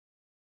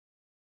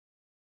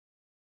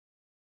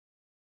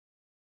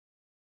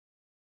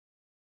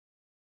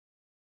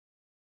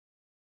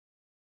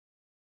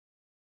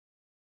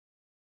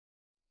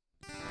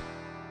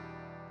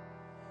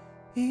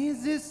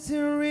Is this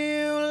the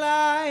real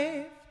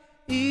life?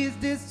 Is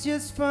this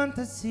just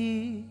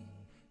fantasy?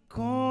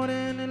 Caught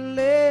in a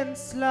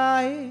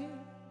landslide,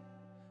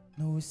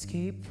 no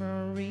escape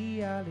from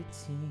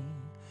reality.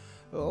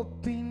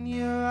 Open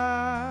your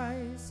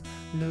eyes,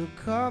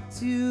 look up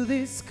to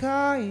the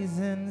skies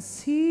and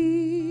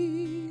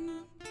see.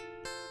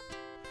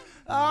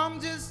 I'm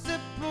just a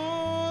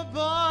poor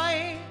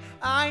boy,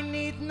 I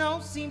need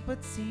no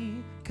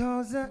sympathy,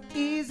 'cause I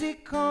easy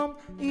come,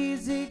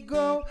 easy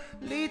go,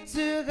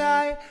 little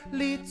high,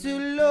 little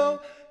low.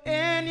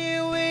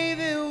 Anyway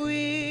the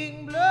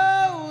wind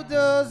blows,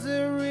 does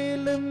it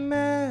really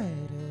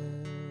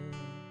matter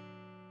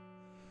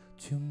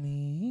to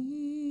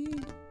me?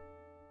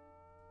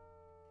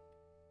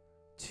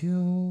 To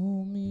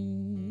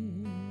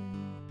me.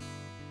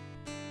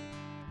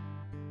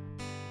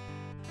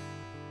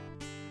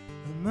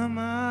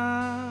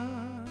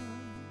 Mama,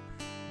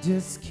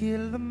 just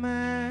kill the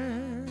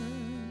man,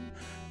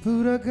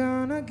 put a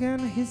gun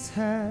against his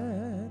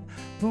head,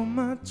 pull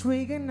my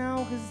trigger,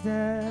 now he's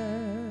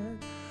dead.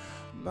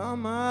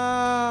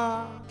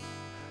 Mama,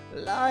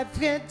 life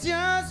had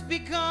just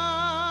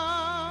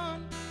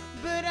begun,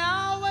 but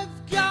now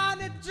I've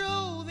gotta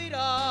throw it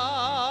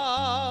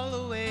all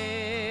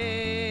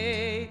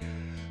away.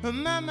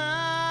 Mama,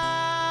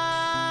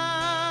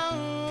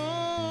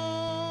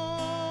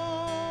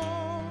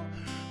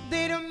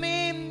 they don't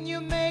mean you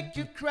make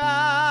you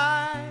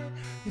cry.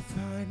 If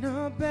I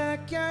know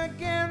back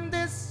again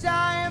this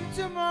time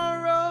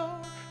tomorrow,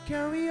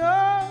 carry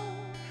on,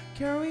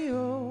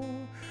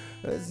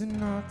 does it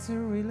not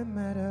really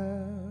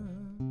matter?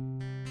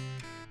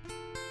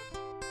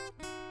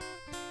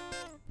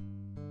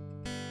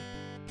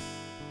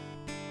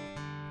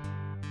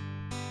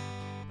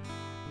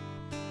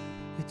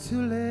 It's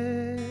too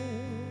late,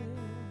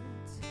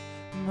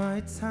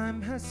 my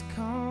time has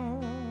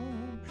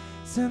come.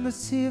 Send the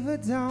shiver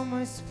down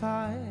my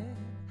spine,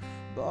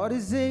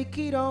 body's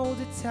aching all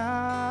the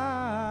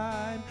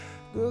time.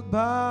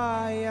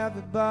 Goodbye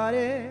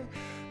everybody,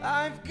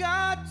 I've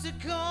got to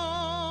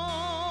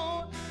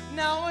go.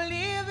 Now I'll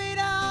leave it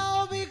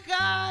all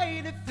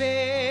behind and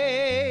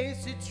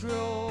face it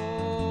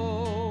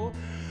true.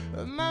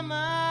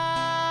 Mama,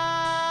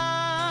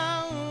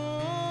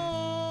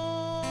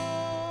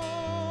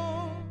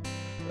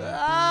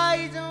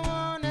 I don't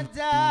wanna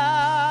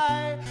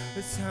die,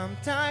 but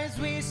sometimes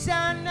wish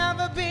I'd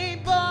never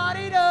been born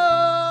at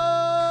all.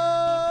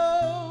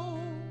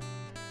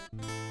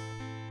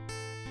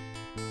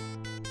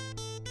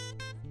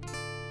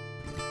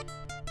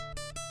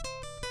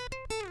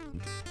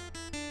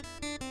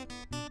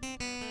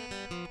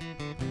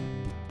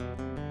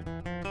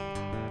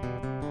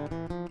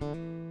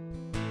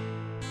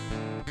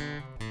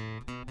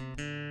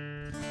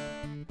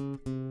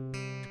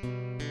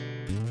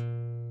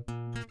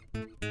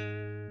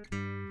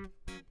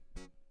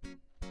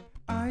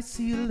 I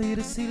see a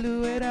little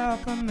silhouette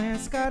of a man.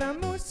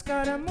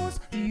 Scaramouche,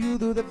 you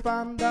do the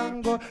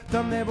fandango.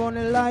 Dame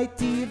bone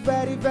lighty,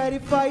 very, very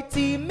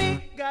fighty.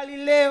 Me,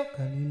 Galileo,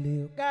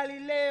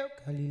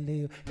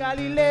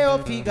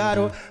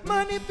 Figaro,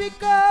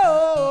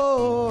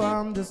 Magnifico.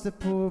 I'm just a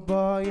poor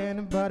boy,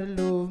 anybody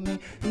love me?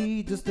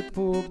 He just a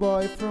poor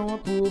boy from a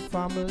poor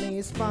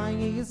family,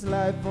 spying his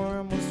life for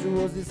a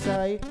monstrous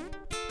side.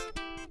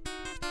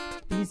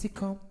 Easy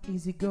come,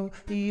 easy go,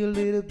 you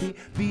little bit.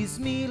 Regis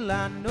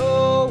Milan,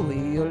 no, will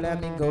you let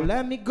me go,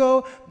 let me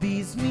go.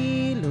 Regis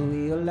Milan, will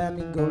you let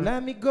me go,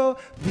 let me go.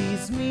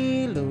 Regis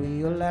Milan, will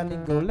you let me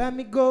go, let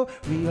me go.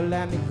 Will you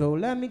let me go,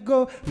 let me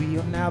go. Will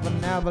you never,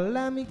 never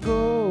let me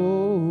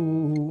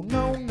go?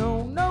 No,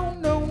 no, no,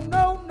 no,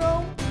 no,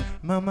 no.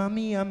 Mamma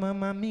mia,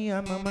 mamma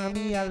mia, mamma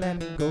mia, let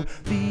me go.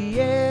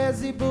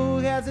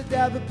 Beelzebub has a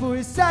devil put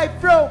aside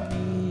from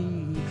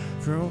me,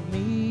 from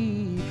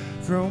me,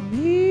 from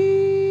me.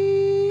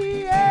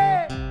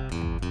 Yeah.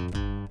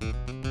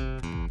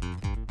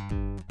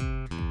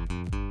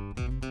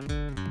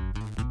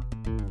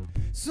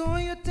 So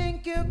you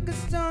think you could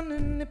stand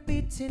in the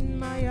pit in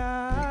my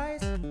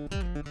eyes?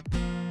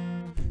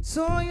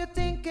 So you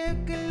think you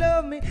can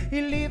love me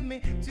and leave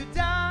me to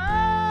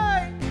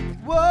die?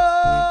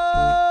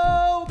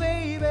 Whoa,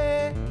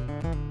 baby,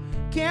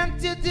 can't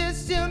you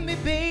just tell me,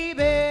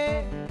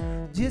 baby?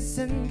 Just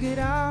and get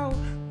out,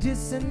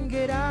 just and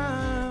get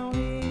out.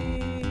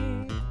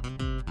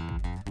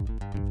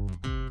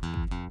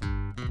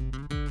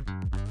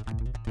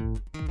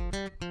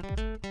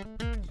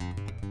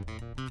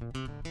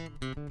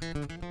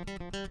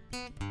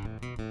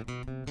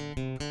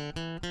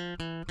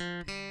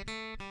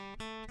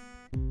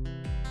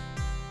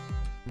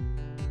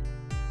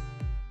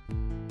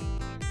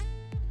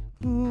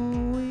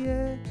 Ooh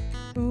yeah,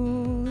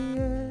 ooh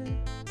yeah.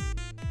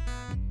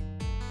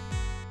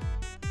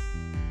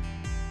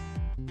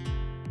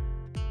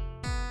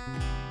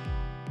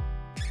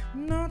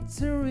 Not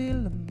to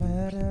really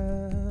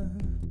matter,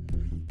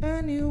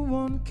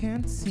 anyone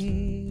can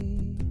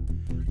see.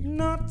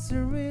 Not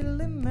to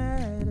really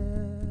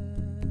matter,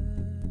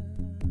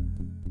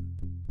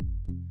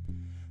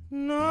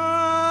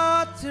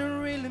 not to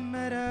really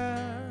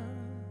matter.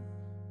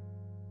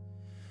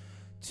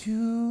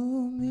 to